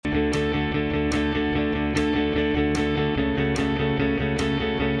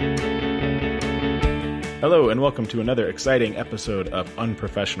Hello and welcome to another exciting episode of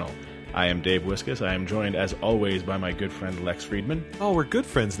Unprofessional. I am Dave Wiskus. I am joined as always by my good friend Lex Friedman. Oh, we're good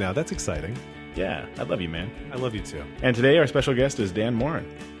friends now. That's exciting. Yeah, I love you, man. I love you too. And today our special guest is Dan Moren.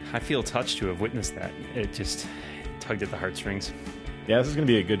 I feel touched to have witnessed that. It just tugged at the heartstrings. Yeah, this is going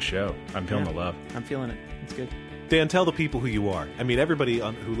to be a good show. I'm feeling the love. I'm feeling it. It's good. Dan, tell the people who you are. I mean, everybody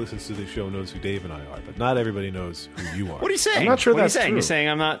who listens to this show knows who Dave and I are, but not everybody knows who you are. What are you saying? I'm not sure what that's are you saying? true. You're saying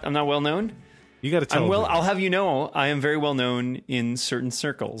I'm not well known? You got to tell them. I'll have you know, I am very well known in certain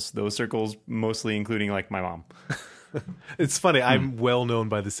circles. Those circles mostly including like my mom. It's funny. I'm well known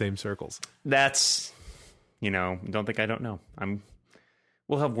by the same circles. That's, don't think I don't know.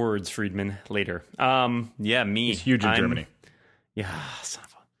 We'll have words, Friedman, later. Yeah, me. He's huge in Germany. Yeah, son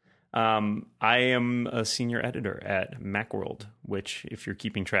of a... I am a senior editor at Macworld, which, if you're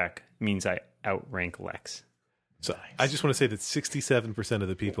keeping track, means I outrank Lex. So I just want to say that 67% of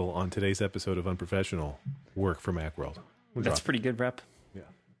the people on today's episode of Unprofessional work for Macworld. That's pretty good rep. Yeah,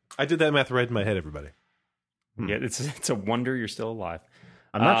 I did that math right in my head, everybody. Yeah, it's a wonder you're still alive.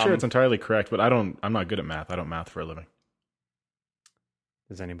 I'm not sure it's entirely correct, but I'm not good at math. I don't math for a living.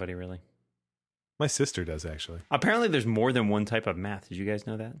 Does anybody really? My sister does, actually. Apparently there's more than one type of math. Did you guys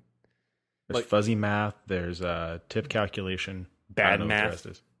know that? There's fuzzy math. There's tip calculation. Bad I don't know what the math. rest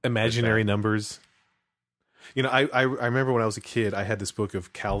is. Imaginary numbers. I remember when I was a kid, I had this book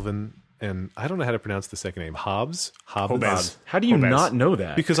of Calvin, and I don't know how to pronounce the second name. Hobbes? Hobbes. How do you Hobbes. not know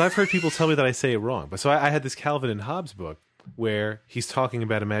that? Because I've heard people tell me that I say it wrong. But so I had this Calvin and Hobbes book where he's talking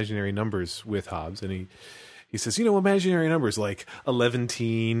about imaginary numbers with Hobbes, and he says, imaginary numbers like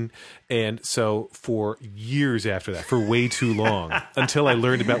 11. And so for years after that, for way too long, until I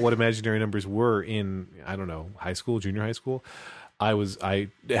learned about what imaginary numbers were in, I don't know, high school, junior high school, I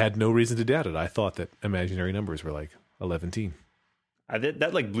had no reason to doubt it. I thought that imaginary numbers were like 11.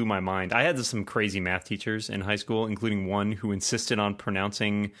 That like blew my mind. I had some crazy math teachers in high school, including one who insisted on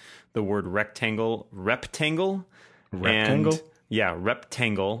pronouncing the word rectangle. Rectangle? Yeah,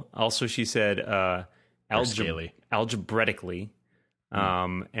 rectangle. Also, she said algebraically.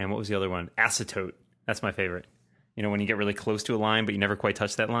 And what was the other one? Acetote. That's my favorite. When you get really close to a line, but you never quite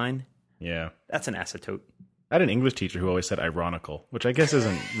touch that line. Yeah. That's an acetote. I had an English teacher who always said ironical, which I guess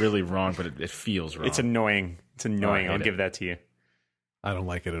isn't really wrong, but it feels wrong. It's annoying. I'll give that to you. I don't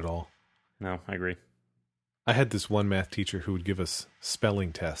like it at all. No, I agree. I had this one math teacher who would give us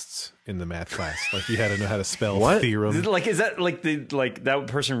spelling tests in the math class. Like you had to know how to spell theorem. Is that like that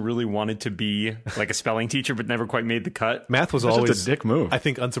person really wanted to be like a spelling teacher but never quite made the cut? Math was That's always just a dick move. I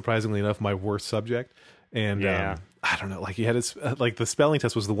think unsurprisingly enough, my worst subject. And I don't know, like he had like the spelling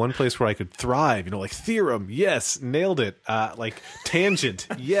test was the one place where I could thrive. Like theorem, yes, nailed it. Like tangent,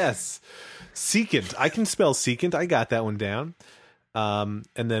 yes. Secant, I can spell secant. I got that one down. And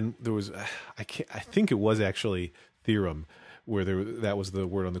then there was, I think it was actually theorem, where that was the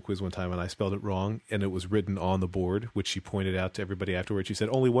word on the quiz one time, and I spelled it wrong, and it was written on the board, which she pointed out to everybody afterwards. She said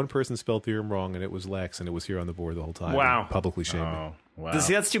only one person spelled theorem wrong, and it was Lex, and it was here on the board the whole time. Wow! Publicly shamed me. Wow.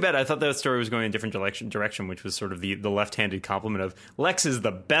 See, that's too bad. I thought that story was going in a different direction, which was sort of the left-handed compliment of Lex is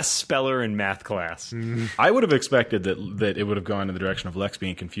the best speller in math class. I would have expected that it would have gone in the direction of Lex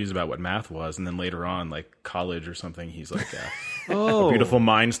being confused about what math was, and then later on, like college or something, he's like a beautiful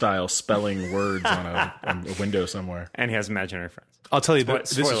mind style spelling words on a window somewhere. And he has imaginary friends. I'll tell you,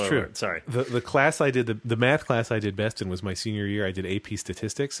 this is true. Alert, sorry. The class I did, the math class I did best in was my senior year. I did AP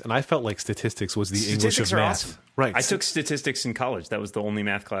statistics, and I felt like statistics was the English of math. Awesome. Right. I took statistics in college. That was the only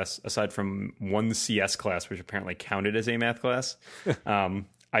math class, aside from one CS class, which apparently counted as a math class.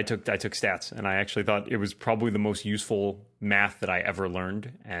 I took stats, and I actually thought it was probably the most useful math that I ever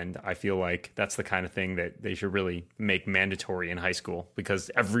learned. And I feel like that's the kind of thing that they should really make mandatory in high school, because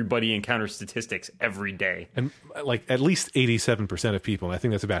everybody encounters statistics every day. And like at least 87% of people, and I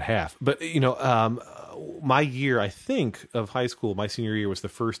think that's about half. But, my year, I think, of high school, my senior year was the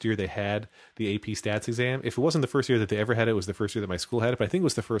first year they had the AP stats exam. If it wasn't the first year that they ever had it, it was the first year that my school had it, but I think it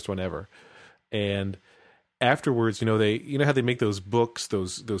was the first one ever. And afterwards, they how they make those books,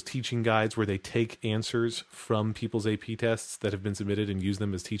 those teaching guides where they take answers from people's AP tests that have been submitted and use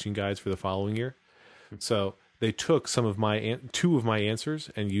them as teaching guides for the following year. So they took two of my answers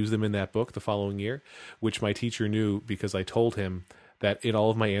and used them in that book the following year, which my teacher knew because I told him that in all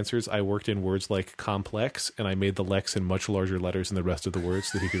of my answers, I worked in words like complex, and I made the Lex in much larger letters than the rest of the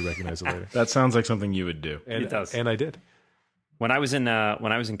words so that he could recognize it later. That sounds like something you would do. And, it does. And I did. When I was in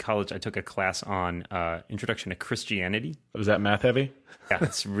college, I took a class on Introduction to Christianity. Was that math heavy? Yeah,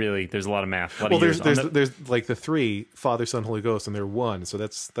 it's really, there's a lot of math. There's like the three, Father, Son, Holy Ghost, and they're one. So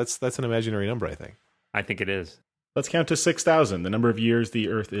that's an imaginary number, I think. I think it is. Let's count to 6,000, the number of years the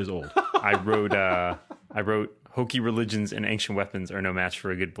Earth is old. I wrote I wrote, hokey religions and ancient weapons are no match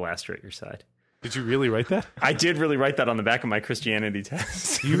for a good blaster at your side. Did you really write that? I did really write that on the back of my Christianity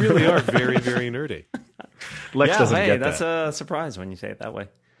test. You really are very, very nerdy. Lex doesn't get that. That's a surprise when you say it that way.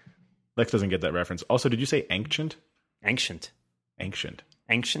 Lex doesn't get that reference. Also, did you say ancient? Ancient. Ancient.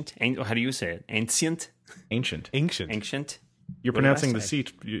 Ancient? How do you say it? Ancient? Ancient. Ancient. Ancient? You're pronouncing the C.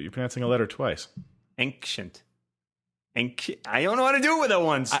 You're pronouncing a letter twice. Ancient. I don't know how to do it with it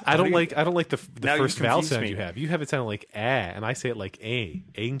once. I don't like the first vowel sound me. you have. You have it sounding like and I say it like a.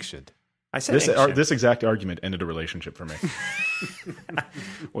 Ancient. I said ancient. This exact argument ended a relationship for me.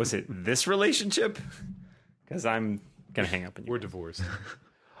 Was it this relationship? Because I'm going to hang up on you. We're divorced.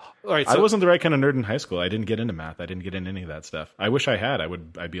 All right, so I wasn't the right kind of nerd in high school. I didn't get into math. I didn't get into any of that stuff. I wish I had.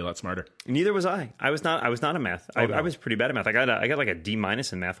 I'd be a lot smarter. Neither was I. I was not a math. Oh, no. I was pretty bad at math. I got like a D- in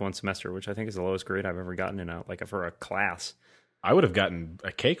math one semester, which I think is the lowest grade I've ever gotten in for a class. I would have gotten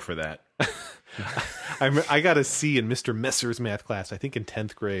a cake for that. I got a C in Mr. Messer's math class, I think in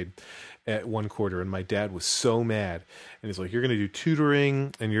 10th grade at one quarter, and my dad was so mad. And he's like, you're going to do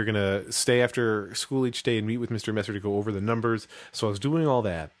tutoring, and you're going to stay after school each day and meet with Mr. Messer to go over the numbers. So I was doing all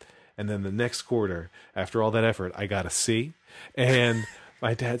that. And then the next quarter, after all that effort, I got a C. And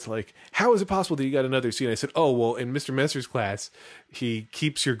my dad's like, how is it possible that you got another C? And I said, oh, well, in Mr. Messer's class, he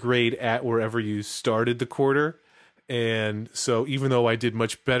keeps your grade at wherever you started the quarter. And so even though I did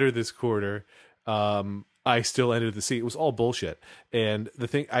much better this quarter, I still ended the C. It was all bullshit. And the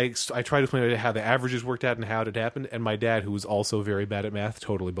thing, I tried to explain how the averages worked out and how it had happened. And my dad, who was also very bad at math,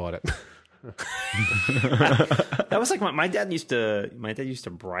 totally bought it. That was like my dad used to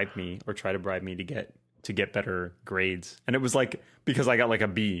bribe me or try to bribe me to get better grades, and it was like because I got like a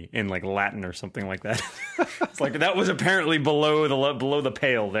B in like Latin or something like that. It's like that was apparently below the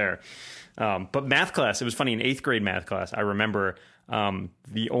pale there. But math class, it was funny in 8th grade math class. I remember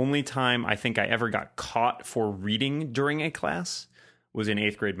the only time I think I ever got caught for reading during a class was in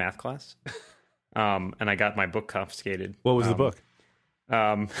 8th grade math class, and I got my book confiscated. What was the book?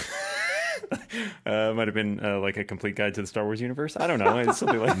 Might have been like a complete guide to the Star Wars universe. I don't know. It's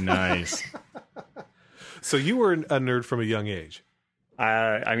something like Nice. So you were a nerd from a young age.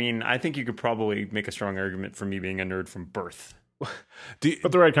 I mean, I think you could probably make a strong argument for me being a nerd from birth.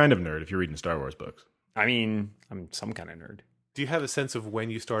 But the right kind of nerd if you're reading Star Wars books. I mean, I'm some kind of nerd. Do you have a sense of when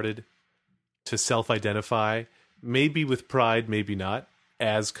you started to self-identify, maybe with pride, maybe not,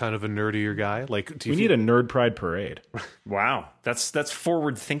 as kind of a nerdier guy? Like, We need a nerd pride parade. Wow, that's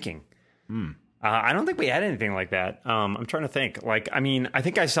forward thinking. I don't think we had anything like that. I'm trying to think. Like, I mean, I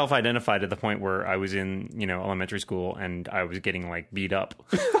think I self-identified at the point where I was in, elementary school and I was getting like beat up.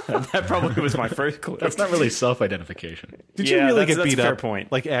 That probably was my first clue. That's not really self-identification. Did you really get beat a fair up?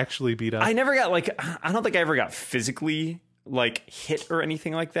 Point. Like actually beat up? I never got I don't think I ever got physically like hit or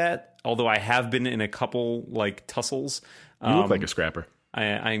anything like that. Although I have been in a couple like tussles. You look like a scrapper.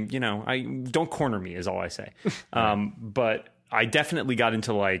 I don't corner me is all I say. But I definitely got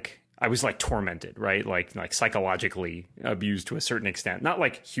into I was like tormented, right? Like psychologically abused to a certain extent. Not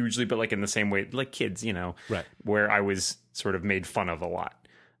like hugely, but like in the same way, like kids, right. Where I was sort of made fun of a lot.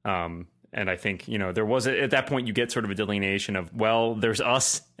 And I think, there was at that point you get sort of a delineation of, well, there's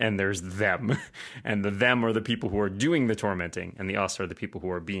us and there's them. And the them are the people who are doing the tormenting and the us are the people who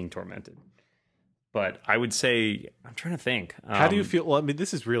are being tormented. But I would say, I'm trying to think. How do you feel? Well, I mean,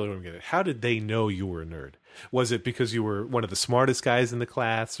 this is really what I'm getting at. How did they know you were a nerd? Was it because you were one of the smartest guys in the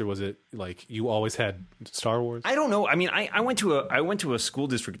class, or was it like you always had Star Wars? I don't know. I mean, I went to a school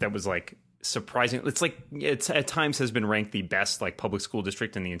district that was like surprising. It's at times has been ranked the best like public school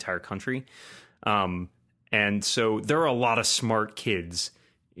district in the entire country. And so there are a lot of smart kids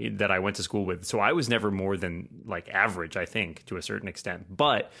that I went to school with. So I was never more than like average, I think, to a certain extent.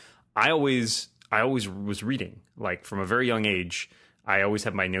 But I always was reading, like from a very young age. I always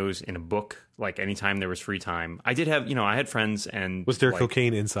had my nose in a book, like anytime there was free time. I did have, I had friends and... Was there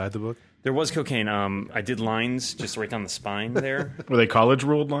cocaine inside the book? There was cocaine. I did lines just right down the spine there. Were they college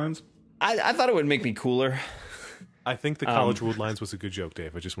ruled lines? I thought it would make me cooler. I think the college ruled lines was a good joke,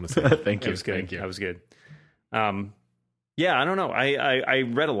 Dave. I just want to say that. Thank you. It was good. Thank you. That was good. Yeah, I don't know. I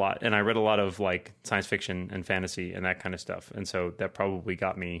read a lot, and I read a lot of like science fiction and fantasy and that kind of stuff. And so that probably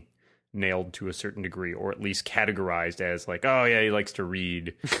got me nailed to a certain degree, or at least categorized as like, oh yeah, he likes to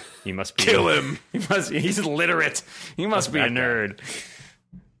read. He must be kill him. He's illiterate. He must be a nerd.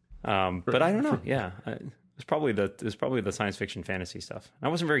 But I don't know. Yeah, it was probably the science fiction fantasy stuff. I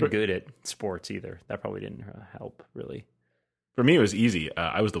wasn't very good at sports either. That probably didn't help really. For me, it was easy.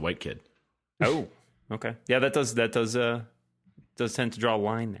 I was the white kid. Oh, okay. Yeah, that does tend to draw a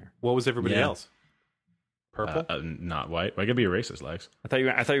line there. What was everybody else? Purple? Not white. Why could be a racist, Lex? I thought you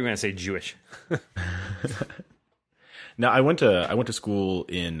were going to say Jewish. No, I went to school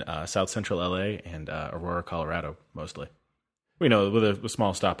in South Central LA and Aurora, Colorado, mostly. With a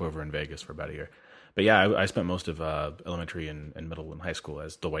small stopover in Vegas for about a year. But yeah, I spent most of elementary and middle and high school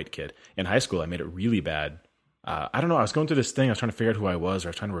as the white kid. In high school, I made it really bad. I don't know. I was going through this thing. I was trying to figure out who I was, or I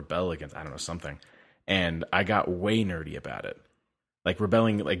was trying to rebel against, I don't know, something. And I got way nerdy about it. Like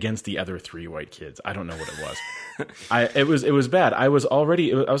rebelling against the other 3 white kids. I don't know what it was. It was bad. I was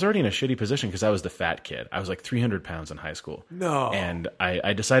already in a shitty position because I was the fat kid. I was like 300 pounds in high school. No. And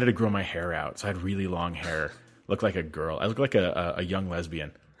I decided to grow my hair out. So I had really long hair. Looked like a girl. I looked like a young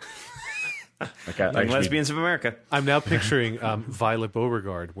lesbian. Lesbians of America. I'm now picturing Violet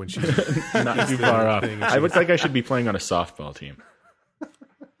Beauregard when she's not too far off. I look like I should be playing on a softball team.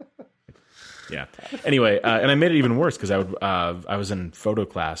 Yeah. Anyway, and I made it even worse because I was in photo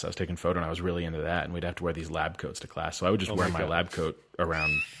class. I was taking photo, and I was really into that. And we'd have to wear these lab coats to class, so I would just wear my lab coat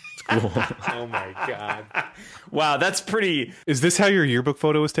around school. Oh my god! Wow, that's pretty. Is this how your yearbook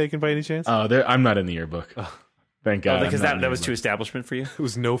photo was taken by any chance? I'm not in the yearbook. Thank God. Because that was too establishment for you. There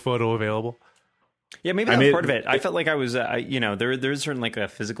was no photo available. Yeah, maybe that's part of it. I felt like I was, there's certain like a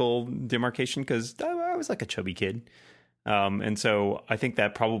physical demarcation because I was like a chubby kid. And so I think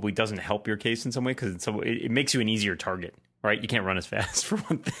that probably doesn't help your case in some way because it makes you an easier target, right? You can't run as fast for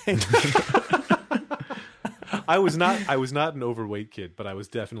one thing. I was not an overweight kid, but I was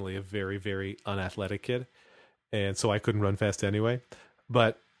definitely a very, very unathletic kid. And so I couldn't run fast anyway.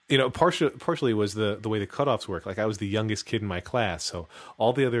 But partially was the way the cutoffs work. Like I was the youngest kid in my class, so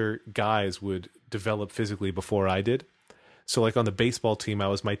all the other guys would develop physically before I did. So like on the baseball team, I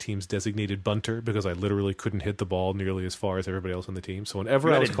was my team's designated bunter because I literally couldn't hit the ball nearly as far as everybody else on the team. So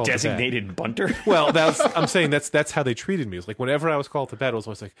whenever I was called designated to bat, bunter, well, I'm saying that's how they treated me. It was like whenever I was called to bat, it was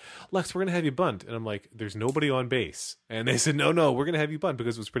always like, Lex, we're gonna have you bunt, and I'm like, there's nobody on base, and they said, no, we're gonna have you bunt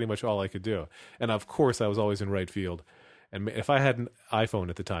because it was pretty much all I could do. And of course, I was always in right field. And if I had an iPhone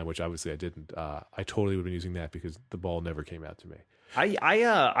at the time, which obviously I didn't, I totally would have been using that because the ball never came out to me.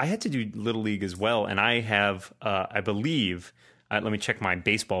 I had to do Little League as well, and I have, I believe, let me check my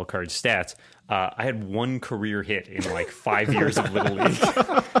baseball card stats. I had 1 career hit in like 5 years of Little League.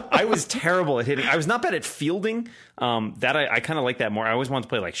 I was terrible at hitting. I was not bad at fielding. I kind of like that more. I always wanted to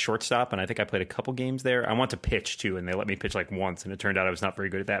play like shortstop, and I think I played a couple games there. I want to pitch too, and they let me pitch like once, and it turned out I was not very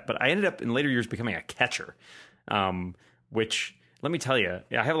good at that. But I ended up in later years becoming a catcher. Which, let me tell you,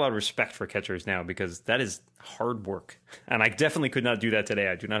 I have a lot of respect for catchers now because that is hard work. And I definitely could not do that today.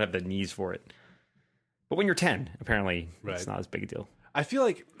 I do not have the knees for it. But when you're 10, apparently, It's not as big a deal. I feel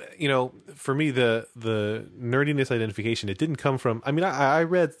like, for me, the nerdiness identification, it didn't come from, I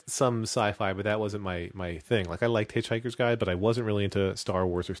read some sci-fi, but that wasn't my thing. Like, I liked Hitchhiker's Guide, but I wasn't really into Star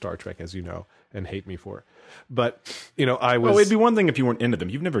Wars or Star Trek, as you know, and hate me for. But, I was... Oh, it'd be one thing if you weren't into them.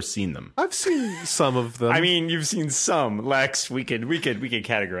 You've never seen them. I've seen some of them. I mean, you've seen some. Lex, we could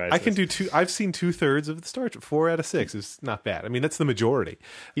categorize I can do 2... I've seen 2/3 of the Star Trek. 4 out of 6 is not bad. I mean, that's the majority.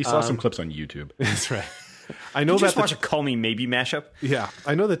 You saw some clips on YouTube. That's right. I know just watch a Call Me Maybe mashup. Yeah,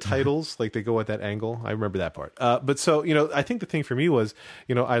 I know the titles, like they go at that angle. I remember that part. But so, I think the thing for me was,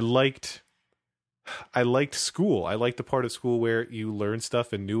 I liked school. I liked the part of school where you learned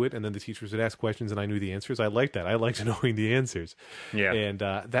stuff and knew it, and then the teachers would ask questions and I knew the answers. I liked that. I liked knowing the answers. Yeah. And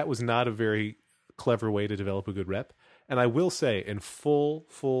that was not a very clever way to develop a good rep. And I will say, in full,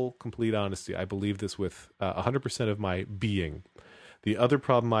 complete honesty, I believe this with 100% of my being. The other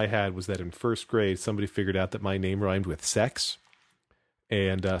problem I had was that in first grade, somebody figured out that my name rhymed with sex.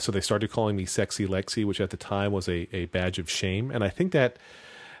 And so they started calling me Sexy Lexi, which at the time was a badge of shame. And I think that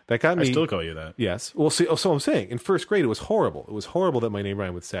got me... I still call you that. Yes. Well, see, so I'm saying, in first grade, it was horrible. It was horrible that my name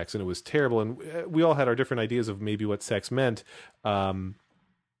rhymed with sex, and it was terrible. And we all had our different ideas of maybe what sex meant. All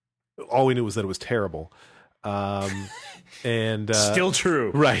we knew was that it was terrible. And still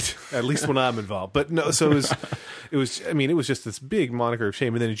true, right? At least when I'm involved. But no, so it was just this big moniker of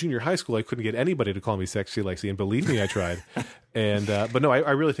shame. And then in junior high school, I couldn't get anybody to call me Sexy Lexi, and believe me, I tried. And but no,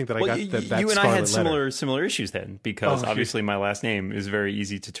 I really think that I got that. You and I had letter. similar issues then, because obviously my last name is very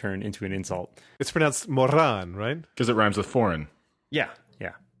easy to turn into an insult. It's pronounced Moren, right? Because it rhymes with foreign. Yeah.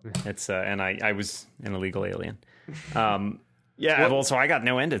 It's and I was an illegal alien. Yeah, well, so I got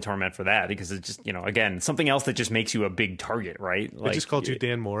no end of torment for that because it's just, again, something else that just makes you a big target, right? Like, I just called you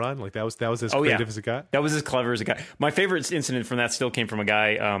Dan Moron. Like that was as creative as it got. That was as clever as it got. My favorite incident from that still came from a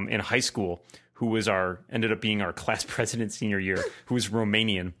guy in high school who was ended up being our class president senior year, who was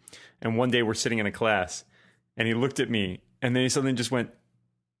Romanian. And one day we're sitting in a class and he looked at me and then he suddenly just went,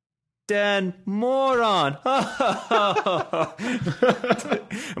 Dan, moron.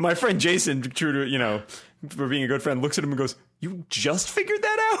 And my friend Jason, true to, for being a good friend, looks at him and goes, "You just figured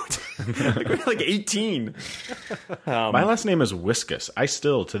that out?" Like, we're like 18. My last name is Whiskus. I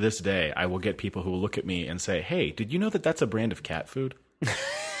still, to this day, I will get people who will look at me and say, "Hey, did you know that that's a brand of cat food?"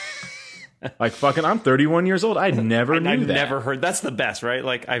 Like, fucking, I'm 31 years old. I never knew that. I've never heard. That's the best, right?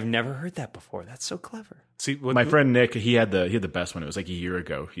 Like, I've never heard that before. That's so clever. See, my friend Nick, he had the best one. It was like a year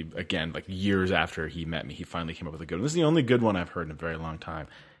ago. Like years after he met me, he finally came up with a good one. This is the only good one I've heard in a very long time.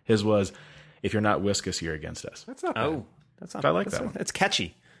 His was, "If you're not Whiskus, you're against us." That's not bad. Oh, that's not. I like that one. That's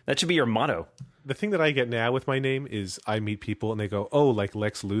catchy. That should be your motto. The thing that I get now with my name is I meet people and they go, "Oh, like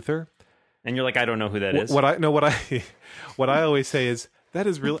Lex Luthor," and you're like, "I don't know who that is." What I always say is, that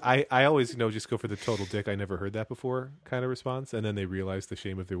is really, I always, just go for the total dick, "I never heard that before" kind of response. And then they realize the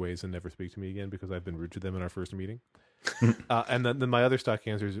shame of their ways and never speak to me again because I've been rude to them in our first meeting. And then my other stock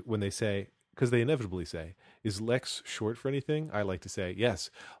answer is when they say, because they inevitably say, "Is Lex short for anything?" I like to say, "Yes,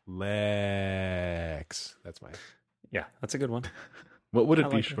 Lex." That's mine. Yeah, that's a good one. What would it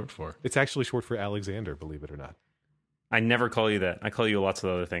be short for? It's actually short for Alexander, believe it or not. I never call you that. I call you lots of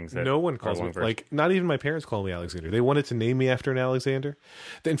other things. That no one calls me, like, not even my parents call me Alexander. They wanted to name me after an Alexander.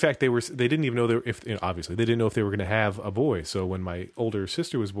 In fact, they didn't even know obviously they didn't know if they were going to have a boy. So when my older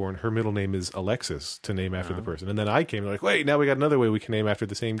sister was born, her middle name is Alexis, to name after the person. And then I came, like, wait, now we got another way we can name after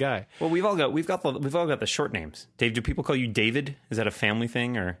the same guy. Well, we've all got the short names. Dave, do people call you David? Is that a family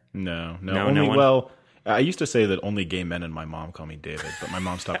thing or No. No one? Well, I used to say that only gay men and my mom call me David, but my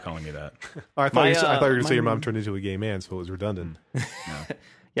mom stopped calling me that. I thought you were going to say your mom turned into a gay man, so it was redundant. No.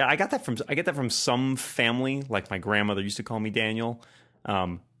 Yeah, I get that from some family. Like my grandmother used to call me Daniel.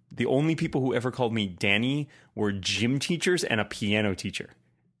 The only people who ever called me Danny were gym teachers and a piano teacher.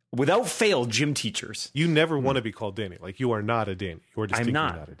 Without fail, gym teachers. You never want to be called Danny. Like, you are not a Danny. You are distinctly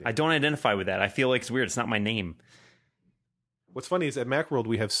not a Danny. I don't identify with that. I feel like it's weird. It's not my name. What's funny is at Macworld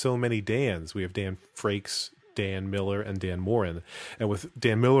we have so many Dans. We have Dan Frakes, Dan Miller, and Dan Moren. And with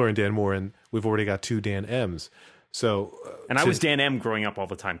Dan Miller and Dan Moren, we've already got 2 Dan M's. So, I was Dan M growing up all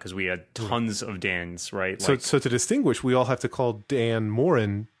the time because we had tons of Dans, right? So to distinguish, we all have to call Dan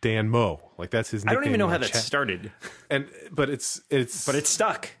Moren Dan Mo. Like, that's his nickname. I don't even know how that started. But it's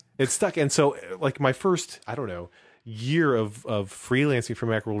stuck. It's stuck. And so, like, my first, I don't know, year of freelancing for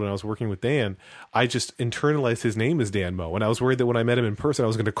Macworld when I was working with Dan, I just internalized his name as Dan Mo, and I was worried that when I met him in person I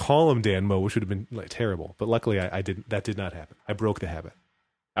was going to call him Dan Mo, which would have been like terrible. But luckily I didn't. That did not happen. I broke the habit.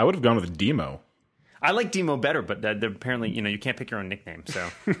 I would have gone with Demo. I like Demo better, but apparently you can't pick your own nickname. So,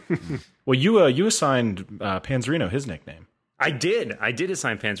 well, you assigned Panzerino his nickname. I did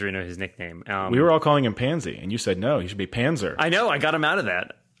assign Panzerino his nickname. We were all calling him Pansy, and you said no, he should be Panzer. I know. I got him out of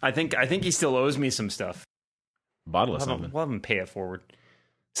that. I think he still owes me some stuff. Bottle of something. We'll have him pay it forward.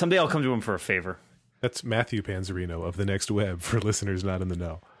 Someday I'll come to him for a favor. That's Matthew Panzerino of The Next Web, for listeners not in the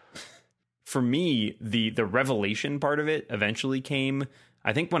know. For me, the revelation part of it eventually came,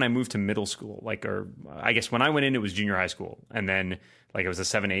 I think, when I moved to middle school. I guess when I went in, it was junior high school. And then, it was a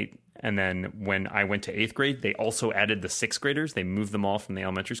 7-8. And then when I went to 8th grade, they also added the 6th graders. They moved them all from the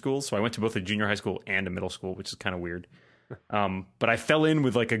elementary schools. So I went to both a junior high school and a middle school, which is kind of weird. But I fell in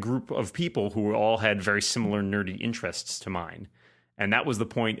with a group of people who all had very similar nerdy interests to mine. And that was the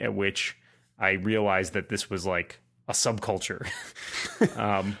point at which I realized that this was a subculture.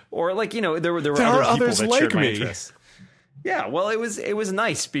 Or there were other people that shared my interests. Yeah, well, it was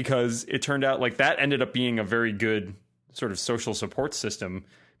nice because it turned out that ended up being a very good sort of social support system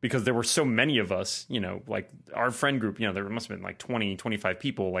because there were so many of us, our friend group, there must have been 20, 25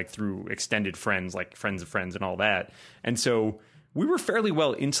 people, through extended friends, friends of friends and all that. And so we were fairly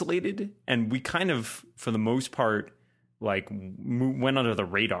well insulated, and we kind of, for the most part, went under the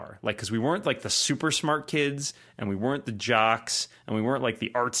radar. Because we weren't the super smart kids, and we weren't the jocks, and we weren't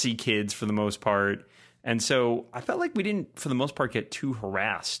the artsy kids for the most part. And so I felt like we didn't, for the most part, get too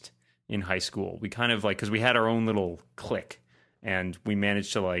harassed in high school. We kind of because we had our own little clique. And we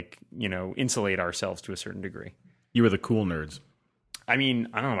managed to insulate ourselves to a certain degree. You were the cool nerds. I mean,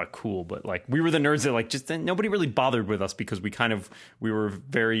 I don't know about cool, but we were the nerds that just nobody really bothered with us because we were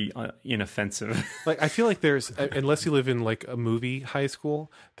very inoffensive. I feel like there's, unless you live in a movie high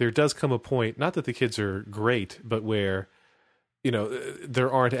school, there does come a point, not that the kids are great, but where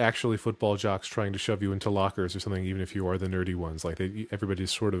there aren't actually football jocks trying to shove you into lockers or something, even if you are the nerdy ones.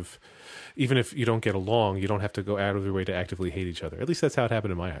 Everybody's sort of, even if you don't get along, you don't have to go out of your way to actively hate each other. At least that's how it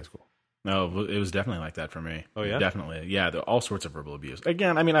happened in my high school. No, it was definitely like that for me. Oh, yeah? Definitely. Yeah, all sorts of verbal abuse.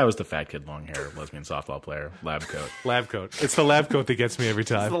 Again, I mean, I was the fat kid, long hair, lesbian softball player, lab coat. Lab coat. It's the lab coat that gets me every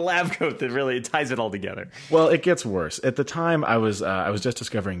It's time. the lab coat that really ties it all together. Well, it gets worse. At the time, I was just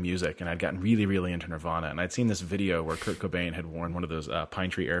discovering music, and I'd gotten really, really into Nirvana, and I'd seen this video where Kurt Cobain had worn one of those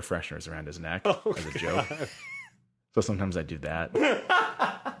pine tree air fresheners around his neck as a joke. So sometimes I do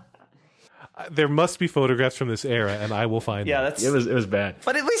that. There must be photographs from this era, and I will find them. That's It was bad.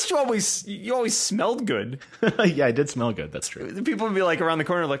 But at least you always smelled good. Yeah, I did smell good. That's true. People would be like around the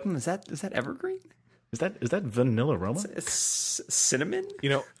corner, like, is that evergreen? Is that vanilla aroma? It's cinnamon? You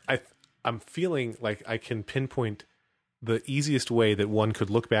know, I'm feeling like I can pinpoint the easiest way that one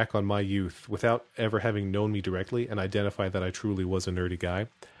could look back on my youth without ever having known me directly and identify that I truly was a nerdy guy.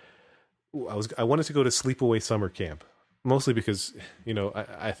 I wanted to go to sleepaway summer camp. Mostly because, you know,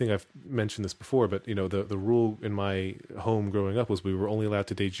 I think I've mentioned this before, but, you know, the rule in my home growing up was we were only allowed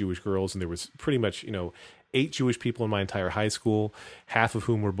to date Jewish girls, and there was pretty much, you know, 8 Jewish people in my entire high school, half of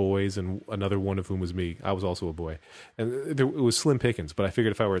whom were boys, and another one of whom was me. I was also a boy. And it was slim pickings, but I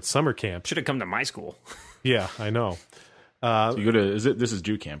figured if I were at summer camp... Should have come to my school. Yeah, I know. So you go to, this is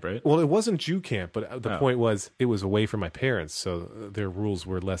Jew camp, right? Well, it wasn't Jew camp, but the point was it was away from my parents, so their rules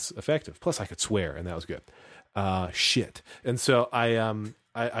were less effective. Plus, I could swear, and that was good. Shit. And so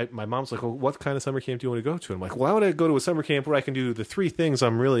my mom's like, well, what kind of summer camp do you want to go to? I'm like, well, I want to go to a summer camp where I can do the 3 things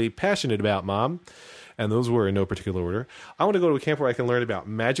I'm really passionate about, Mom. And those were in no particular order. I want to go to a camp where I can learn about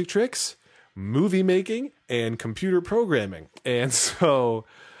magic tricks, movie making, and computer programming. And so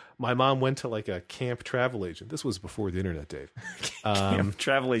my mom went to like a camp travel agent. This was before the internet, Dave. Camp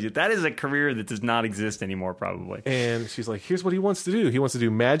travel agent. That is a career that does not exist anymore, probably. And she's like, here's what he wants to do. He wants to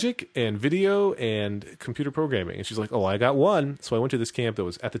do magic and video and computer programming. And she's like, oh, I got one. So I went to this camp that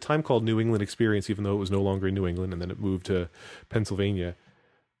was at the time called New England Experience, even though it was no longer in New England. And then it moved to Pennsylvania,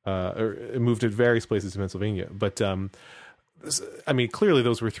 or it moved to various places in Pennsylvania. But I mean, clearly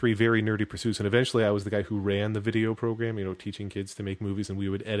those were 3 very nerdy pursuits. And eventually I was the guy who ran the video program, you know, teaching kids to make movies, and we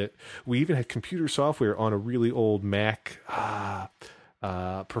would edit. We even had computer software on a really old Mac,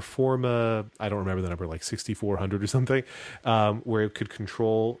 Performa, I don't remember the number, like 6400 or something, where it could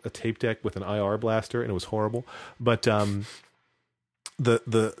control a tape deck with an IR blaster, and it was horrible. But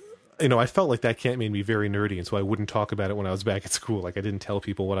you know, I felt like that camp made me very nerdy, and so I wouldn't talk about it when I was back at school. Like, I didn't tell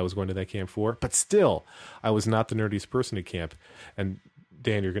people what I was going to that camp for. But still, I was not the nerdiest person at camp. And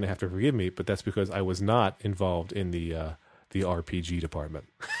Dan, you're going to have to forgive me, but that's because I was not involved in the RPG department.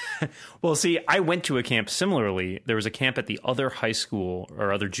 Well, see, I went to a camp similarly. There was a camp at the other high school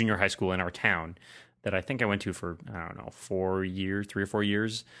or other junior high school in our town that I think I went to for, I don't know, 3 or 4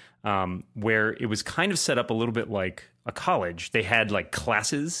 years, where it was kind of set up a little bit like a college. They had like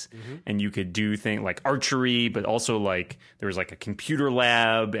classes, and you could do things like archery, but also like there was like a computer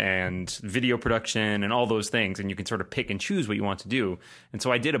lab and video production and all those things, and you can sort of pick and choose what you want to do. And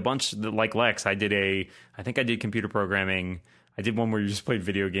so I did a bunch, like Lex. I think I did computer programming. I did one where you just played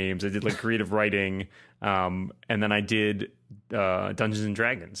video games. I did like creative writing, and then I did Dungeons and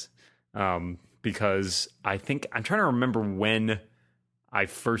Dragons. Because I think I'm trying to remember when I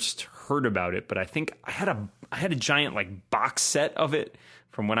first heard about it, but I think I had a giant like box set of it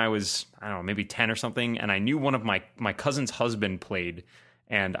from when I was, I don't know, maybe 10 or something, and I knew one of my cousin's husband played,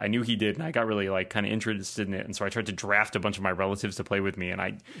 and I knew he did, and I got really like kind of interested in it, and so I tried to draft a bunch of my relatives to play with me, and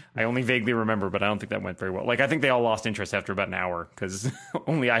I only vaguely remember, but I don't think that went very well. Like, I think they all lost interest after about an hour because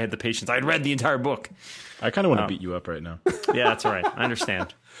only I had the patience. I had read the entire book. I kind of want to beat you up right now. Yeah, that's all right. I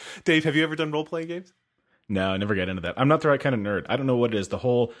understand. Dave, have you ever done role-playing games? No, I never get into that. I'm not the right kind of nerd. I don't know what it is. The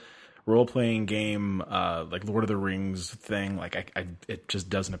whole role-playing game, like Lord of the Rings thing, like it just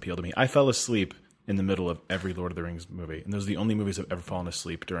doesn't appeal to me. I fell asleep in the middle of every Lord of the Rings movie, and those are the only movies I've ever fallen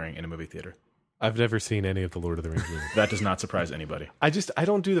asleep during in a movie theater. I've never seen any of the Lord of the Rings movies. That does not surprise anybody. I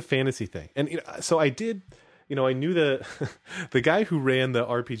don't do the fantasy thing. And you know, so I did, you know, I knew the guy who ran the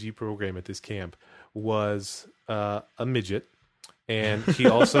RPG program at this camp was a midget, and he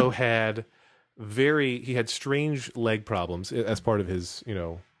also had strange leg problems as part of his, you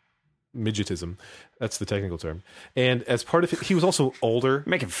know, midgetism. That's the technical term. And as part of it, he was also older.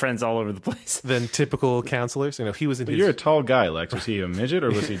 Making friends all over the place. Than typical counselors. You know, he was in but you're a tall guy, Lex. Was he a midget, or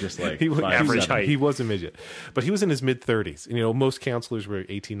was he just like average height? He was a midget. But he was in his mid-30s. And, you know, most counselors were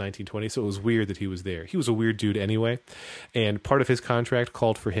 18, 19, 20, so it was weird that he was there. He was a weird dude anyway. And part of his contract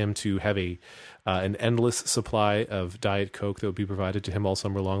called for him to have an endless supply of Diet Coke that would be provided to him all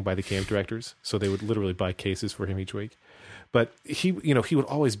summer long by the camp directors. So they would literally buy cases for him each week. But he would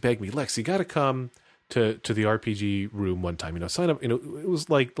always beg me, Lex, you got to come to the RPG room one time, sign up, it was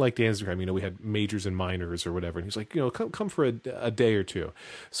like Dan's describing, we had majors and minors or whatever. And he's like, come for a day or two.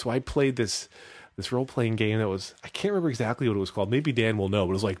 So I played this role-playing game that was, I can't remember exactly what it was called. Maybe Dan will know,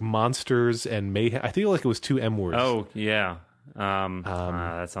 but it was like Monsters and Mayhem. I think like it was 2 M words. Oh, yeah.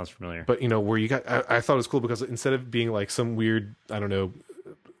 That sounds familiar. But, where you got, I thought it was cool because instead of being like some weird, I don't know,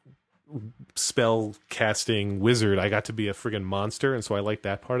 spell casting wizard, I got to be a friggin' monster, and so I liked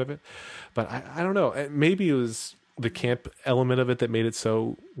that part of it. But I don't know, maybe it was the camp element of it that made it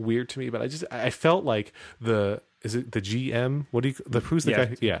so weird to me, but I felt like is it the GM, who's the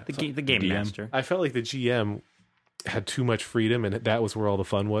guy, the game master. I felt like the GM had too much freedom, and that was where all the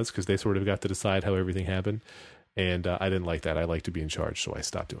fun was, because they sort of got to decide how everything happened, and I didn't like that. I like to be in charge, so I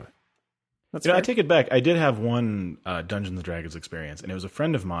stopped doing it. I take it back. I did have one Dungeons and Dragons experience, and it was a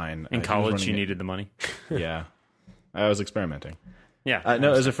friend of mine. In college, you needed the money. Yeah. I was experimenting. Yeah.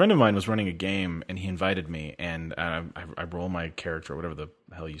 No, it was a friend of mine was running a game, and he invited me, and I roll my character, whatever the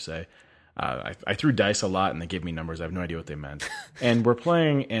hell you say. I threw dice a lot, and they gave me numbers. I have no idea what they meant. And we're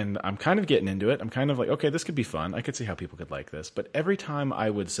playing, and I'm kind of getting into it. I'm kind of like, okay, this could be fun. I could see how people could like this. But every time I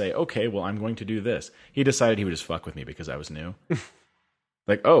would say, okay, well, I'm going to do this, he decided he would just fuck with me because I was new.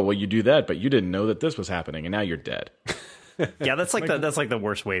 Like, oh, well, you do that, but you didn't know that this was happening, and now you're dead. Yeah, that's like the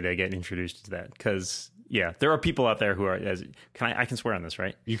worst way to get introduced to that, because there are people out there who are I can swear on this,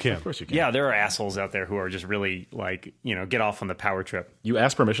 right? You can, of course you can. Yeah, there are assholes out there who are just really like get off on the power trip. You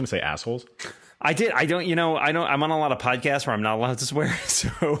asked permission to say assholes? I did. I don't. I'm on a lot of podcasts where I'm not allowed to swear,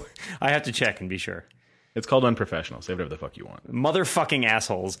 so I have to check and be sure. It's called unprofessional. Say whatever the fuck you want. Motherfucking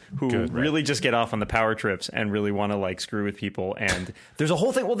assholes who really just get off on the power trips and really want to like screw with people. And there's a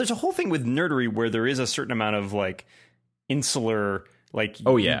whole thing. Well, there's a whole thing with nerdery where there is a certain amount of like insular, like,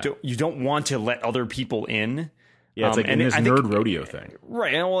 you don't want to let other people in. Yeah, it's like in this nerd rodeo thing.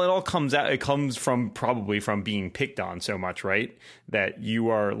 Right. And well, it comes probably from being picked on so much, right? That you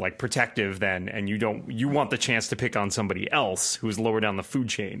are like protective then, and you want the chance to pick on somebody else who's lower down the food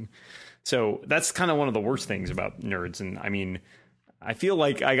chain. So that's kind of one of the worst things about nerds. And I mean, I feel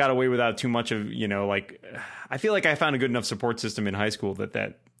like I got away without too much of, I feel like I found a good enough support system in high school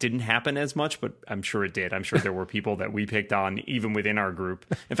that didn't happen as much, but I'm sure it did. I'm sure there were people that we picked on even within our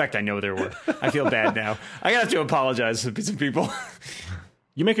group. In fact, I know there were. I feel bad now. I have to apologize to some people.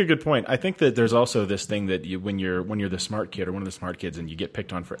 You make a good point. I think that there's also this thing that when you're the smart kid or one of the smart kids and you get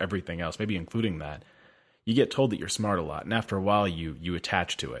picked on for everything else, maybe including that, you get told that you're smart a lot. And after a while, you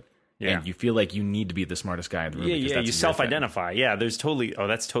attach to it. Yeah. And you feel like you need to be the smartest guy in the room. Yeah, you self-identify. Yeah, that's totally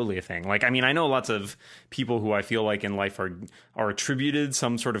a thing. Like, I mean, I know lots of people who I feel like in life are attributed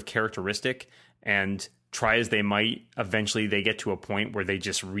some sort of characteristic, and try as they might, eventually they get to a point where they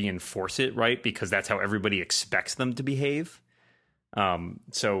just reinforce it, right? Because that's how everybody expects them to behave.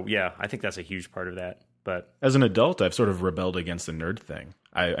 So, yeah, I think that's a huge part of that. But as an adult, I've sort of rebelled against the nerd thing.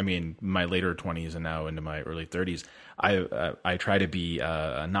 I mean, my later 20s and now into my early 30s, I try to be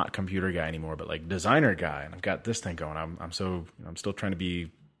a not computer guy anymore, but like designer guy. And I've got this thing going. I'm still trying to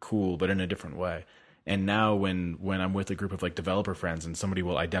be cool, but in a different way. And now when I'm with a group of like developer friends and somebody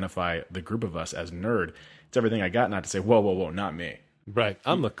will identify the group of us as nerd, it's everything I got not to say, whoa, not me. Right.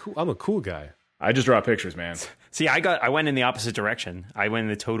 I'm a cool guy. I just draw pictures, man. See, I went in the opposite direction. I went in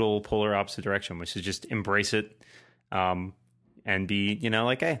the total polar opposite direction, which is just embrace it, and be,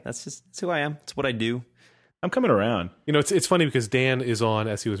 like, hey, that's who I am. It's what I do. I'm coming around. It's funny because Dan is on,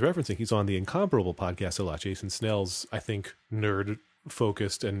 as he was referencing, he's on the Incomparable podcast a lot. Jason Snell's, I think,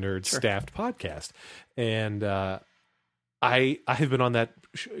 nerd-focused and nerd-staffed podcast. And I have been on that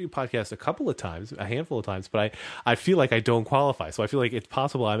podcast a handful of times, but I feel like I don't qualify. So I feel like it's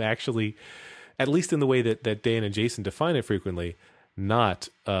possible I'm actually, at least in the way that Dan and Jason define it frequently, not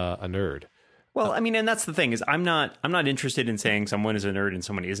a nerd. Well, I mean, and that's the thing is I'm not interested in saying someone is a nerd and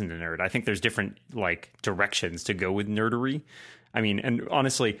someone isn't a nerd. I think there's different like directions to go with nerdery. I mean, and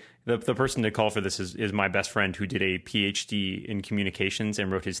honestly, the person to call for this is my best friend who did a PhD in communications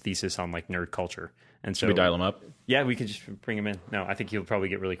and wrote his thesis on like nerd culture. And so should we dial him up? Yeah, we could just bring him in. No, I think he'll probably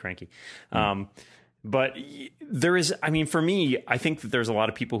get really cranky. But there is, I mean, for me, I think that there's a lot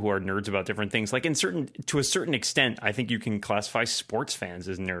of people who are nerds about different things. Like to a certain extent, I think you can classify sports fans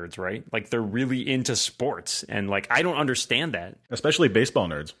as nerds, right? Like they're really into sports. And like, I don't understand that. Especially baseball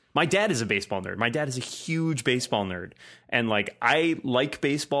nerds. My dad is a baseball nerd. My dad is a huge baseball nerd. And like, I like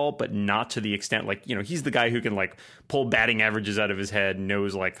baseball, but not to the extent, like, he's the guy who can like pull batting averages out of his head,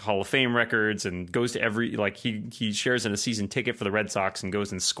 knows like Hall of Fame records, and goes to every, like he shares in a season ticket for the Red Sox and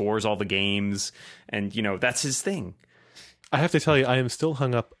goes and scores all the games. And, that's his thing. I have to tell you, I am still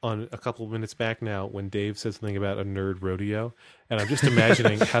hung up on a couple of minutes back now when Dave said something about a nerd rodeo, and I'm just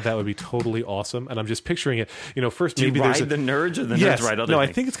imagining how that would be totally awesome. And I'm just picturing it. First Do maybe you there's ride the nerds, or the yes, nerds ride other no, things?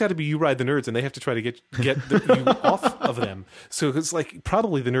 I think it's got to be you ride the nerds, and they have to try to get you off of them. So it's like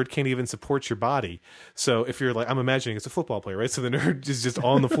probably the nerd can't even support your body. So if you're like, I'm imagining it's a football player, right? So the nerd is just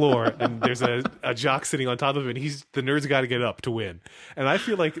on the floor, and there's a jock sitting on top of it. And the nerd's got to get up to win. And I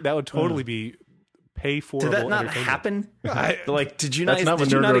feel like that would totally be pay for. Did that not happen? Did you That's not? not what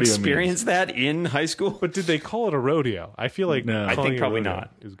Did you nerd not rodeo experience that in high school? But did they call it a rodeo? I feel like No. I think calling it a probably rodeo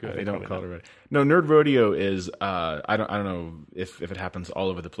not. is good. They don't call it a rodeo. No, nerd rodeo is I don't know if it happens all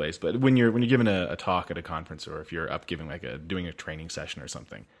over the place, but when you're giving a talk at a conference, or if you're up giving doing a training session or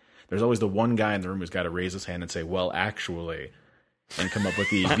something, there's always the one guy in the room who's got to raise his hand and say, "Well, actually," and come up with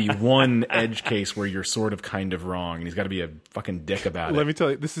the one edge case where you're sort of kind of wrong, and he's got to be a fucking dick about it. Let me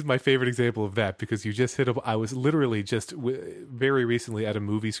tell you, this is my favorite example of that, because you just hit up. I was literally just very recently at a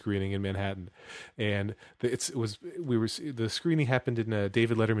movie screening in Manhattan, and the screening happened in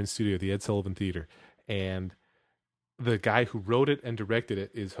David Letterman's studio, the Ed Sullivan Theater, and the guy who wrote it and directed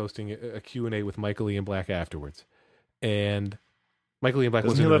it is hosting a Q&A with Michael Ian Black afterwards, and Michael Ian Black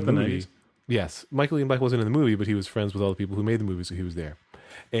wasn't in the movie. Yes, Michael Ian Black wasn't in the movie, but he was friends with all the people who made the movie, so he was there.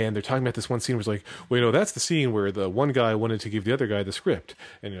 And they're talking about this one scene where it's like, well, that's the scene where the one guy wanted to give the other guy the script.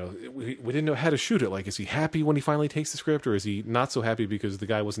 And, we didn't know how to shoot it. Like, is he happy when he finally takes the script, or is he not so happy because the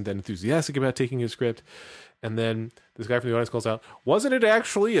guy wasn't that enthusiastic about taking his script? And then this guy from the audience calls out, wasn't it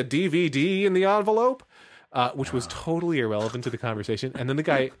actually a DVD in the envelope? Which was totally irrelevant to the conversation. And then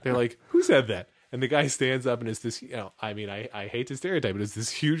they're like, who said that? And the guy stands up and is this, I hate to stereotype, but it's this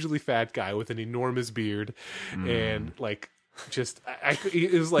hugely fat guy with an enormous beard. And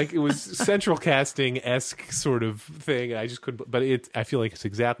it was central casting-esque sort of thing. And I just couldn't, but I feel like it's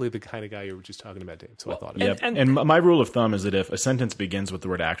exactly the kind of guy you were just talking about, Dave. So I thought of it. And my rule of thumb is that if a sentence begins with the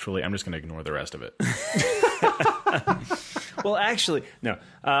word actually, I'm just going to ignore the rest of it. Well, actually, no.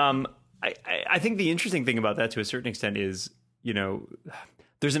 I think the interesting thing about that, to a certain extent, is,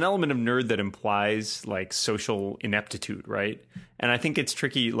 there's an element of nerd that implies like social ineptitude, right? And I think it's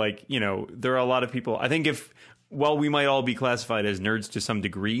tricky. Like, there are a lot of people. I think while we might all be classified as nerds to some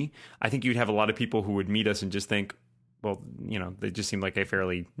degree, I think you'd have a lot of people who would meet us and just think, well, they just seem like a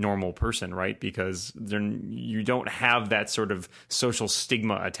fairly normal person, right? Because you don't have that sort of social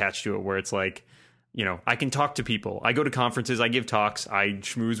stigma attached to it, where it's like, I can talk to people. I go to conferences, I give talks, I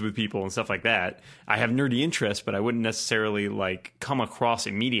schmooze with people and stuff like that. I have nerdy interests, but I wouldn't necessarily like come across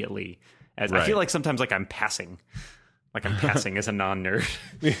immediately as I feel like sometimes like I'm passing as a non-nerd.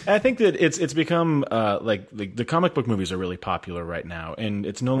 I think that it's become like the comic book movies are really popular right now, and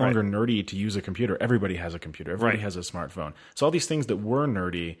it's no longer nerdy to use a computer. Everybody has a computer. Everybody has a smartphone. So all these things that were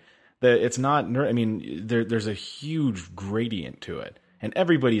nerdy, that it's not nerd. I mean, there's a huge gradient to it. And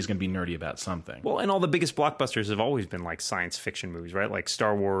everybody's going to be nerdy about something. Well, and all the biggest blockbusters have always been like science fiction movies, right? Like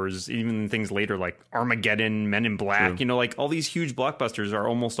Star Wars, even things later like Armageddon, Men in Black. True. Like all these huge blockbusters are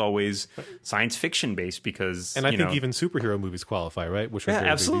almost always science fiction based because. And I think even superhero movies qualify, right? Which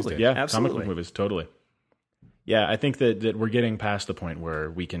absolutely, absolutely. Comic book movies, totally. Yeah, I think that we're getting past the point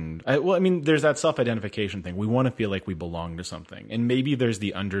where we can. There's that self-identification thing. We want to feel like we belong to something, and maybe there's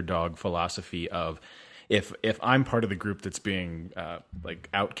the underdog philosophy of. If I'm part of the group that's being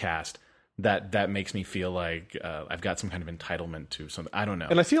outcast, that makes me feel like I've got some kind of entitlement to something. I don't know.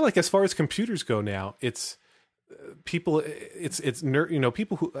 And I feel like as far as computers go now, it's people. It's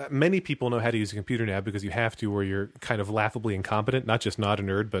people who many people know how to use a computer now because you have to, or you're kind of laughably incompetent, not just not a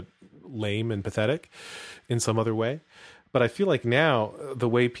nerd, but lame and pathetic in some other way. But I feel like now the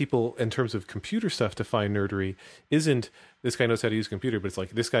way people, in terms of computer stuff, define nerdery isn't this guy knows how to use a computer, but it's like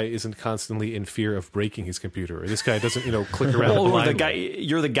this guy isn't constantly in fear of breaking his computer, or this guy doesn't, click around.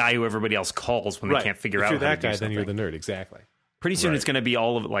 You're the guy who everybody else calls when they can't figure out. If you're how that to guy, do then you're the nerd. Exactly. Pretty soon it's going to be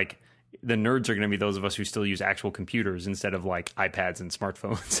all of like the nerds are going to be those of us who still use actual computers instead of like iPads and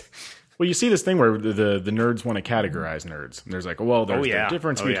smartphones. Well, you see this thing where the nerds want to categorize nerds. And there's like, well, there's the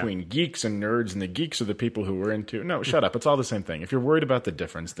difference between geeks and nerds, and the geeks are the people who are into. No, shut up. It's all the same thing. If you're worried about the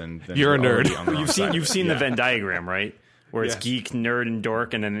difference, then you're a nerd. You've seen the Venn diagram, right? Where it's geek, nerd, and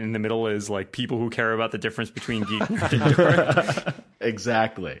dork, and then in the middle is like people who care about the difference between geek, nerd, and dork.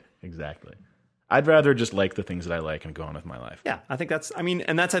 Exactly. I'd rather just like the things that I like and go on with my life. Yeah, I think that's I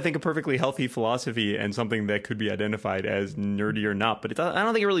think a perfectly healthy philosophy and something that could be identified as nerdy or not, but I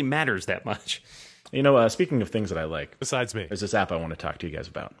don't think it really matters that much. Speaking of things that I like. Besides me. There's this app I want to talk to you guys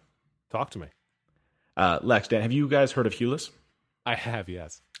about. Talk to me. Lex, Dan, have you guys heard of Hueless? I have,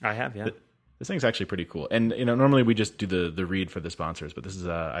 yes. I have, yeah. This thing's actually pretty cool. And, normally we just do the read for the sponsors, but this is,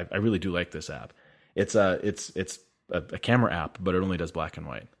 I really do like this app. It's a camera app, but it only does black and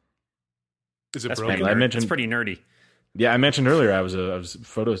white. Is it That's broken? That's pretty nerdy. Yeah, I mentioned earlier I was a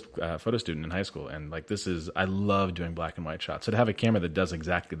photo student in high school, and like I love doing black and white shots. So to have a camera that does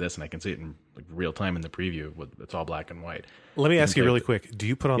exactly this, and I can see it in like real time in the preview, it's all black and white. Let me ask you really quick: do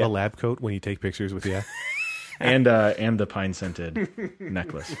you put on the lab coat when you take pictures with the app? and the pine scented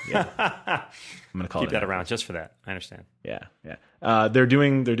necklace? Yeah, I'm gonna call Keep that around just for that. I understand. Yeah.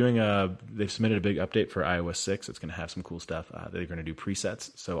 They've submitted a big update for iOS 6. It's going to have some cool stuff. They're going to do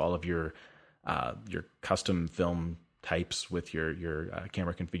presets, so all of your custom film types with your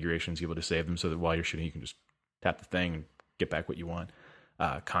camera configurations, you're able to save them so that while you're shooting, you can just tap the thing and get back what you want.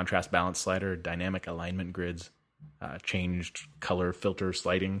 Contrast balance slider, dynamic alignment grids, changed color filter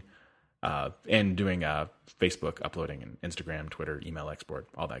sliding, and doing Facebook uploading and Instagram, Twitter, email export,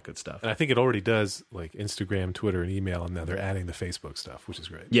 all that good stuff. And I think it already does like Instagram, Twitter, and email, and now they're adding the Facebook stuff, which is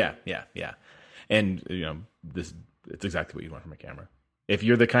great. Yeah. And it's exactly what you want from a camera. If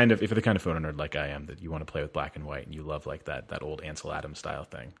you're the kind of photo nerd like I am, that you want to play with black and white and you love like that old Ansel Adams style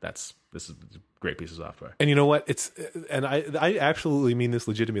thing, this is a great piece of software. And you know what? I absolutely mean this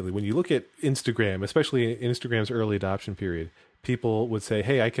legitimately. When you look at Instagram, especially Instagram's early adoption period, people would say,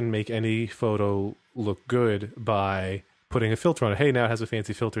 "Hey, I can make any photo look good by putting a filter on it. Hey, now it has a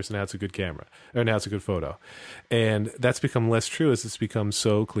fancy filter, so now it's a good camera, or now it's a good photo." And that's become less true as it's become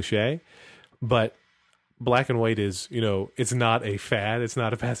so cliche. But black and white is, it's not a fad. It's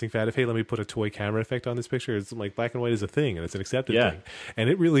not a passing fad. If, hey, let me put a toy camera effect on this picture. It's like black and white is a thing, and it's an accepted thing. And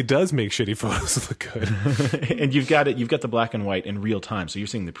it really does make shitty photos look good. And you've got the black and white in real time. So you're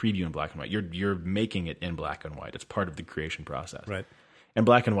seeing the preview in black and white. You're making it in black and white. It's part of the creation process. Right. And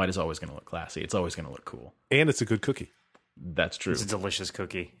black and white is always going to look classy. It's always going to look cool. And it's a good cookie. That's true. It's a delicious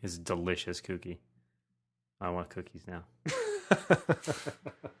cookie. I want cookies now.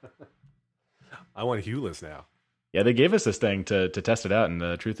 I want Hueless now. Yeah, they gave us this thing to test it out, and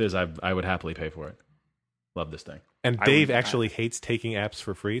the truth is I would happily pay for it. Love this thing. And Dave actually hates taking apps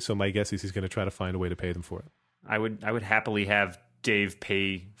for free, so my guess is he's going to try to find a way to pay them for it. I would happily have Dave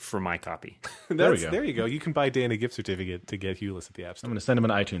pay for my copy. There you go. You can buy Dan a gift certificate to get Hueless at the App Store. I'm going to send him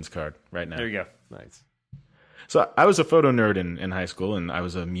an iTunes card right now. There you go. Nice. So I was a photo nerd in high school, and I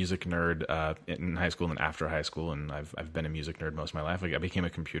was a music nerd in high school and after high school, and I've been a music nerd most of my life. I became a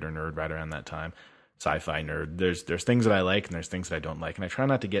computer nerd right around that time. Sci-fi nerd. There's things that I like, and there's things that I don't like, and I try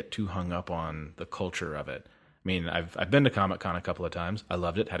not to get too hung up on the culture of it. I mean, I've been to Comic-Con a couple of times. I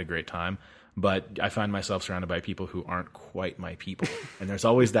loved it, had a great time, but I find myself surrounded by people who aren't quite my people, and there's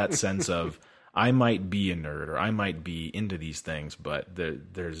always that sense of I might be a nerd or I might be into these things, but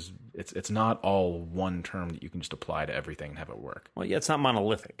it's not all one term that you can just apply to everything and have it work. Well, yeah, it's not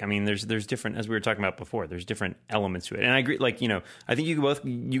monolithic. I mean, there's different, as we were talking about before, there's different elements to it. And I agree, like, I think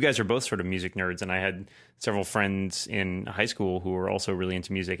you guys are both sort of music nerds, and I had several friends in high school who were also really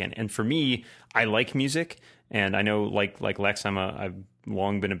into music. And for me, I like music, and I know like Lex, I've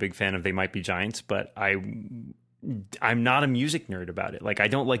long been a big fan of They Might Be Giants, but I'm not a music nerd about it. Like, I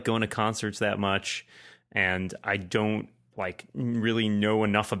don't like going to concerts that much, and I don't like really know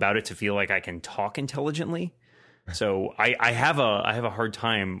enough about it to feel like I can talk intelligently. So I have a hard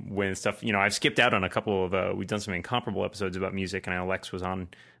time when stuff, I've skipped out on a couple of, we've done some incomparable episodes about music, and I know Lex was on,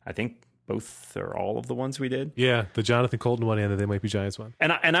 I think, both or all of the ones we did. Yeah, the Jonathan Colton one and the They Might Be Giants one.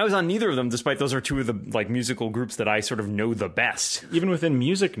 And I was on neither of them, despite those are two of the like musical groups that I sort of know the best. Even within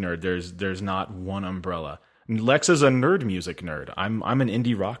music nerd, there's not one umbrella. Lex is a nerd music nerd. I'm an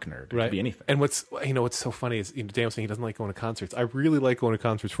indie rock nerd. It could be anything. And what's so funny is Dan was saying he doesn't like going to concerts. I really like going to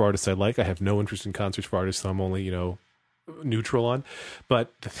concerts for artists I like. I have no interest in concerts for artists I'm only neutral on.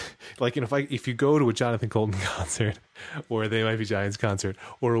 But like if you go to a Jonathan Colton concert or a They Might Be Giants concert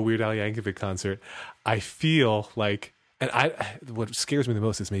or a Weird Al Yankovic concert, I feel like. And what scares me the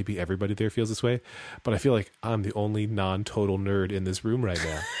most is maybe everybody there feels this way, but I feel like I'm the only non-total nerd in this room right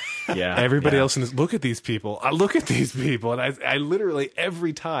now. Yeah. Everybody else in this, look at these people. I look at these people, and I literally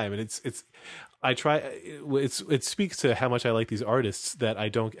every time, and it speaks to how much I like these artists that I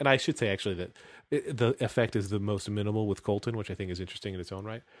don't. And I should say actually that the effect is the most minimal with Colton, which I think is interesting in its own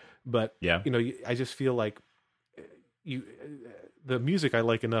right. But I just feel like the music I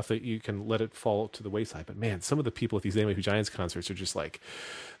like enough that you can let it fall to the wayside. But man, some of the people at these They Might Be Giants concerts are just like,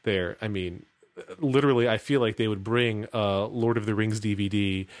 literally, I feel like they would bring a Lord of the Rings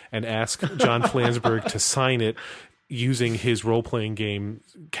DVD and ask John Flansburgh to sign it using his role-playing game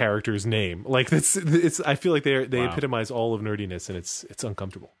character's name. Like it's I feel like they epitomize all of nerdiness, and it's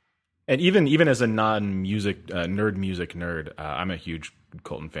uncomfortable. And even as a non-music nerd, I'm a huge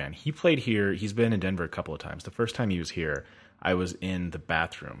Colton fan. He played here. He's been in Denver a couple of times. The first time he was here, I was in the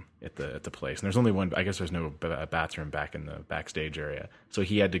bathroom at the place, and there's only one. I guess there's no bathroom back in the backstage area, so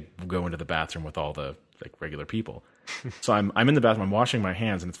he had to go into the bathroom with all the regular people. So I'm in the bathroom. I'm washing my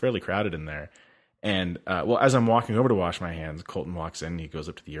hands, and it's fairly crowded in there. And as I'm walking over to wash my hands, Colton walks in. And he goes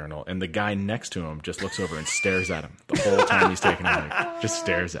up to the urinal, and the guy next to him just looks over and stares at him the whole time he's taking a leak. Just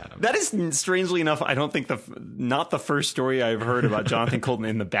stares at him. That is, strangely enough, I don't think not the first story I've heard about Jonathan Colton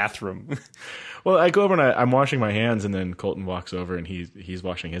in the bathroom. Well, I go over and I'm washing my hands, and then Colton walks over and he's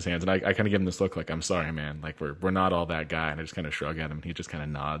washing his hands, and I kind of give him this look like, I'm sorry, man, like we're not all that guy, and I just kind of shrug at him, and he just kind of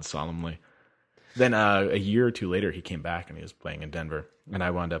nods solemnly. Then a year or two later, he came back and he was playing in Denver, and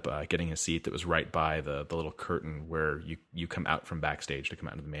I wound up getting a seat that was right by the little curtain where you come out from backstage to come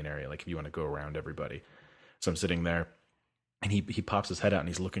out into the main area, like if you want to go around everybody. So I'm sitting there, and he pops his head out and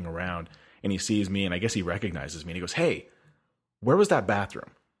he's looking around, and he sees me, and I guess he recognizes me, and he goes, "Hey, where was that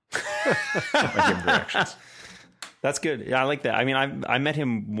bathroom?" I give him directions. That's good. Yeah, I like that. I mean, I met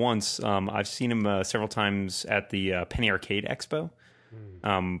him once. I've seen him several times at the Penny Arcade Expo.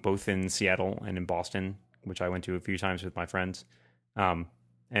 Both in Seattle and in Boston, which I went to a few times with my friends.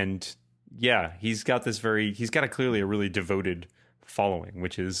 And yeah, he's got clearly a really devoted following,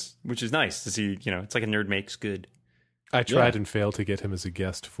 which is nice to see. It's like a nerd makes good. I tried and failed to get him as a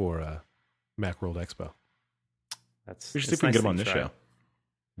guest for Macworld Expo. We should see if we can get him on this show.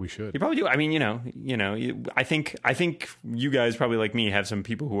 We should. You probably do. I mean, I think you guys probably, like me, have some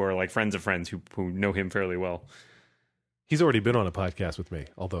people who are like friends of friends who know him fairly well. He's already been on a podcast with me,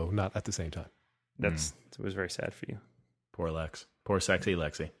 although not at the same time. It was very sad for you. Poor Lex. Poor sexy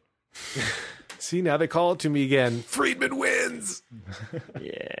Lexi. See, now they call it to me again. Friedman wins.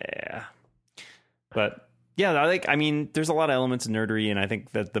 Yeah. But yeah, there's a lot of elements of nerdery, and I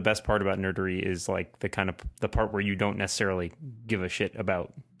think that the best part about nerdery is like the part where you don't necessarily give a shit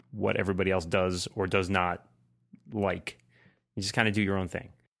about what everybody else does or does not like. You just kind of do your own thing.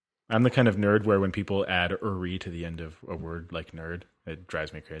 I'm the kind of nerd where when people add "-ry" to the end of a word like nerd, it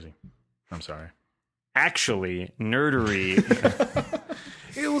drives me crazy. I'm sorry. Actually, nerdery.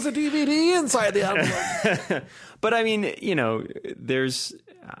 It was a DVD inside the envelope. But I mean,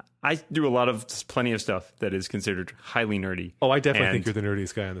 I do plenty of stuff that is considered highly nerdy. Oh, I definitely think you're the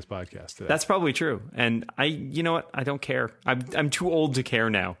nerdiest guy on this podcast today. That's probably true. And you know what? I don't care. I'm too old to care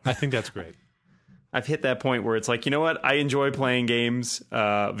now. I think that's great. I've hit that point where it's like, you know what? I enjoy playing games,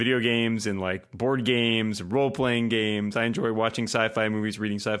 video games, and like board games, role-playing games. I enjoy watching sci-fi movies,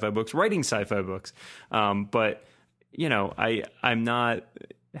 reading sci-fi books, writing sci-fi books. But, I'm not...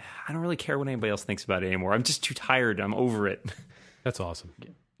 I don't really care what anybody else thinks about it anymore. I'm just too tired. I'm over it. That's awesome.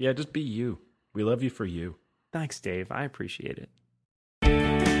 Yeah, just be you. We love you for you. Thanks, Dave. I appreciate it.